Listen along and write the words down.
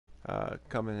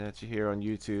coming at you here on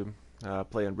YouTube,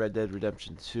 playing Red Dead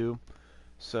Redemption 2.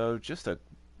 So just a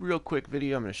real quick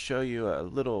video. I'm going to show you a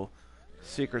little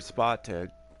secret spot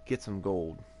to get some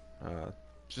gold. Uh,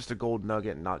 just a gold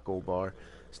nugget, not gold bar.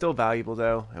 Still valuable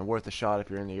though, and worth a shot if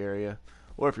you're in the area,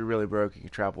 or if you're really broke, you can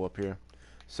travel up here.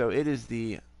 So it is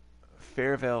the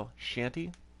Fairvale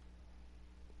Shanty.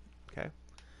 Okay.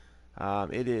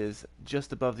 It is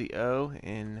just above the O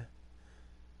in.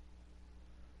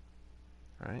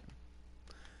 Right.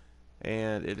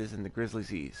 And it is in the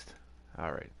Grizzlies East.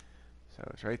 Alright, so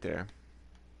it's right there.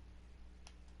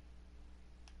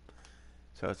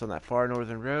 So it's on that far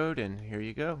northern road, and here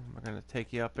you go. I'm going to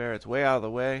take you up there. It's way out of the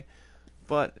way,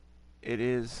 but it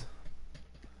is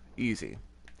easy.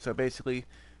 So basically,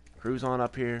 cruise on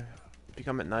up here. If you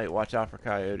come at night, watch out for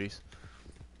coyotes.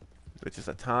 It's just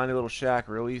a tiny little shack,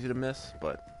 real easy to miss,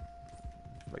 but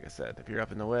like I said, if you're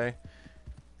up in the way,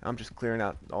 I'm just clearing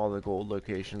out all the gold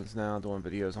locations now, doing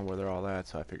videos on where they're all at,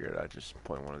 so I figured I'd just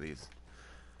point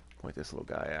this little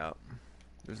guy out.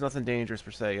 There's nothing dangerous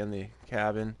per se in the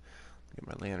cabin. Get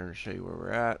my lantern to show you where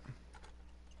we're at.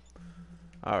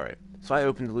 Alright, so I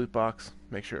opened the loot box,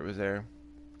 make sure it was there.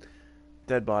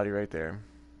 Dead body right there.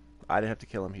 I didn't have to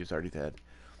kill him, he was already dead.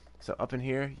 So up in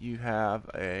here you have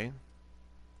a...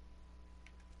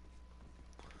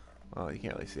 well, you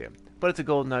can't really see it, but it's a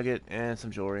gold nugget and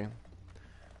some jewelry.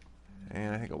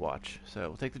 And I think a watch. So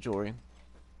we'll take the jewelry.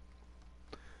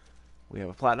 We have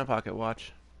a platinum pocket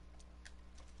watch.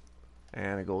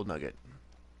 And a gold nugget.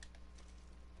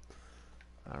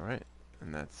 Alright.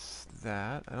 And that's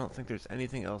that. I don't think there's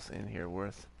anything else in here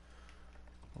worth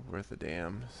a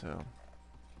damn. So,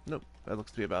 nope. That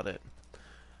looks to be about it.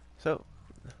 So,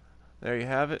 there you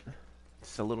have it.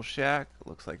 It's a little shack. It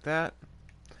looks like that.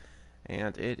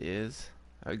 And it is,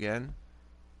 again,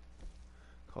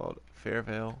 called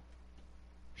Fairvale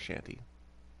Shanty.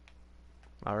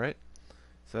 Alright,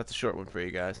 so that's a short one for you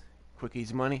guys. Quick,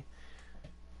 easy money.